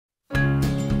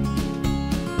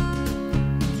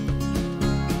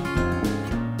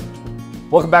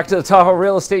Welcome back to the Tahoe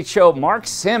Real Estate Show. Mark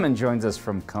Salmon joins us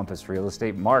from Compass Real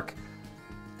Estate. Mark,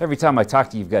 every time I talk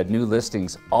to you, you've got new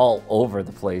listings all over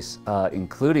the place,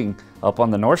 including up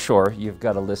on the North Shore. You've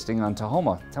got a listing on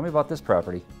Tahoma. Tell me about this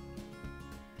property.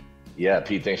 Yeah,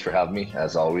 Pete, thanks for having me,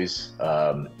 as always.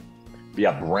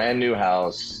 Yeah, brand new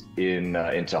house in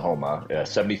Tahoma,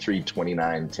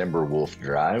 7329 Timberwolf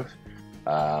Drive.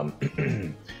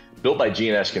 Built by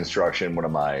G&S Construction, one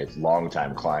of my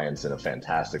longtime clients and a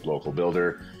fantastic local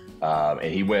builder.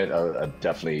 And he went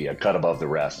definitely a cut above the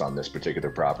rest on this particular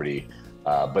property,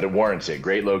 but it warrants it.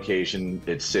 Great location.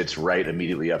 It sits right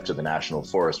immediately up to the National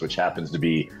Forest, which happens to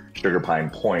be Sugar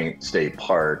Pine Point State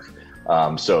Park.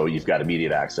 So you've got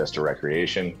immediate access to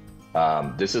recreation.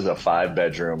 This is a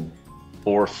 5-bedroom,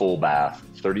 4 full bath,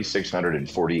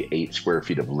 3,648 square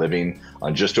feet of living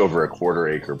on just over a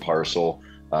quarter-acre parcel.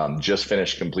 Just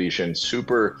finished completion.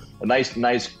 Super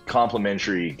nice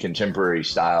complementary contemporary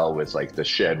style with like the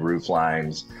shed roof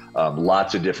lines,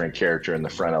 lots of different character in the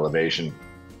front elevation,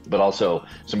 but also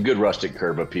some good rustic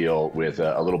curb appeal with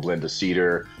a little blend of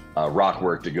cedar, rock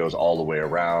work that goes all the way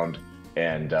around.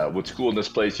 And what's cool in this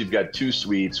place, you've got 2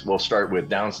 suites. We'll start with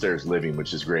downstairs living,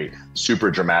 which is great. Super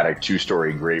dramatic,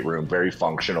 2-story, great room, very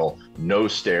functional, no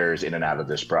stairs in and out of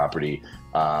this property.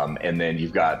 And then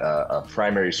you've got a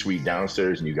primary suite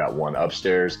downstairs and you've got 1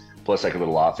 upstairs, plus like a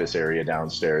little office area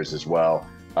downstairs as well.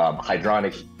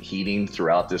 Hydronic heating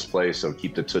throughout this place, so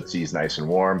keep the tootsies nice and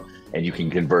warm. And you can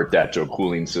convert that to a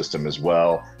cooling system as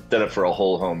well. Set up for a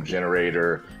whole home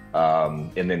generator.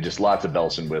 And then just lots of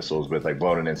bells and whistles with like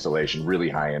blown-in installation, really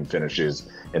high-end finishes.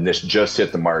 And this just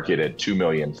hit the market at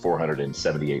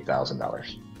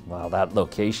 $2,478,000. Wow, that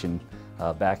location,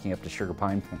 backing up to Sugar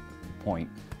Pine Point,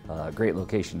 great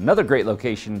location. Another great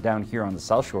location down here on the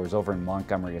South Shore is over in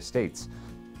Montgomery Estates.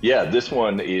 Yeah, this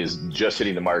one is just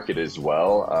hitting the market as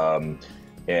well.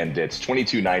 And it's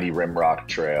 2290 Rimrock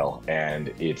Trail,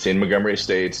 and it's in Montgomery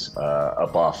Estates,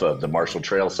 up off of the Marshall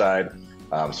Trail side.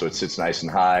 So it sits nice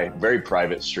and high, very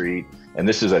private street, and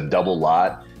this is a double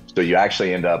lot. So you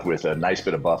actually end up with a nice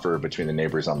bit of buffer between the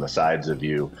neighbors on the sides of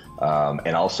you.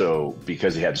 And also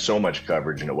because it had so much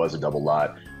coverage and it was a double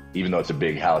lot, even though it's a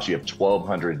big house, you have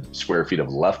 1,200 square feet of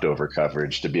leftover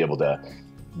coverage to be able to,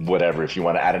 whatever, if you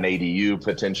want to add an ADU,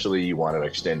 potentially you want to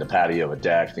extend a patio, a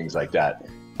deck, things like that.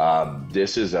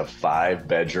 This is a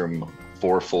 5-bedroom,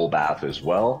 4 full bath as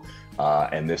well.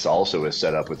 And this also is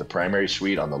set up with a primary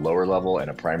suite on the lower level and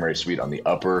a primary suite on the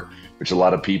upper, which a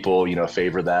lot of people,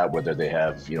 favor that, whether they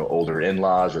have, older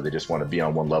in-laws or they just want to be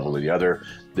on one level or the other.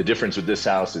 The difference with this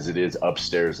house is it is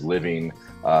upstairs living,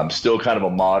 still kind of a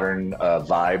modern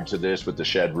vibe to this with the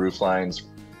shed roof lines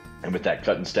and with that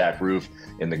cut and stack roof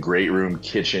in the great room,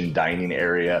 kitchen, dining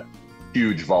area,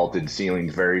 huge vaulted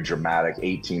ceilings, very dramatic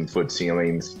 18-foot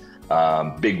ceilings,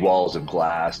 big walls of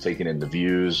glass taking in the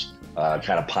views.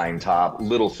 Kind of pine top,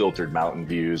 little filtered mountain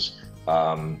views,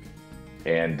 and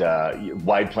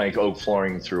wide plank oak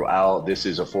flooring throughout. This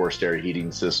is a forced air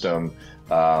heating system.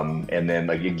 And then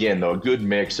like, again, though, a good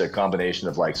mix, a combination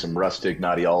of like some rustic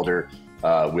knotty alder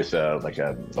with a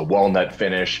walnut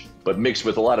finish, but mixed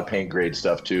with a lot of paint grade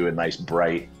stuff too, and nice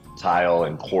bright tile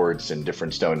and quartz and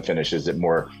different stone finishes that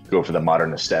more go for the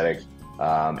modern aesthetic.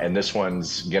 And this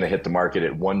one's gonna hit the market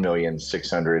at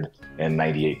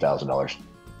 $1,698,000.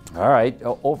 All right,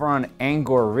 over on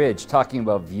Angor Ridge, talking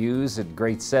about views and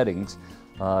great settings.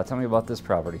 Tell me about this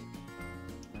property.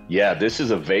 Yeah, this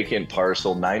is a vacant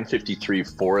parcel, 953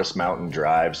 Forest Mountain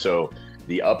Drive. So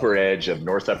the upper edge of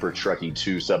North Upper Truckee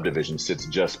 2 subdivision sits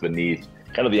just beneath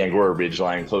kind of the Angora Ridge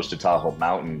line, close to Tahoe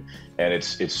Mountain. And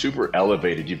it's super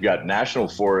elevated. You've got National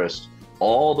Forest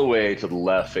all the way to the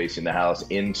left facing the house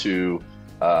into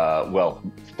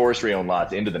forestry owned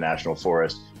lots into the National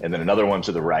Forest, and then another one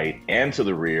to the right and to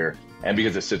the rear. And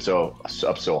because it sits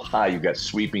up so high, you've got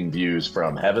sweeping views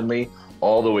from Heavenly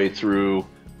all the way through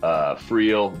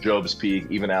Friel, Job's Peak,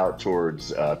 even out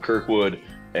towards Kirkwood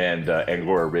and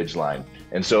Angora Ridgeline.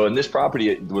 And so in this property,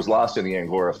 it was lost in the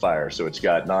Angora fire. So it's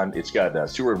got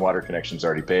sewer and water connections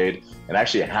already paid, and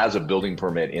actually it has a building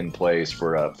permit in place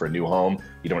for a new home.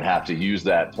 You don't have to use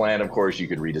that plan, of course. You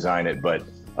could redesign it, but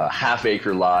a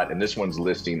half-acre lot, and this one's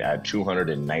listing at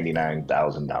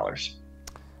 $299,000.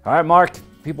 All right, Mark,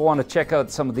 people want to check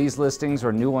out some of these listings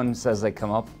or new ones as they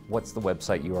come up. What's the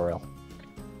website URL?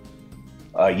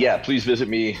 Yeah, please visit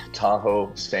me,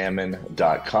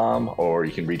 TahoeSalmon.com, or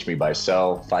you can reach me by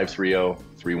cell,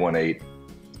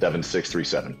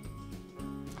 530-318-7637.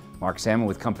 Mark Salmon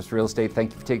with Compass Real Estate.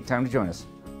 Thank you for taking time to join us.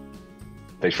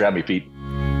 Thanks for having me, Pete.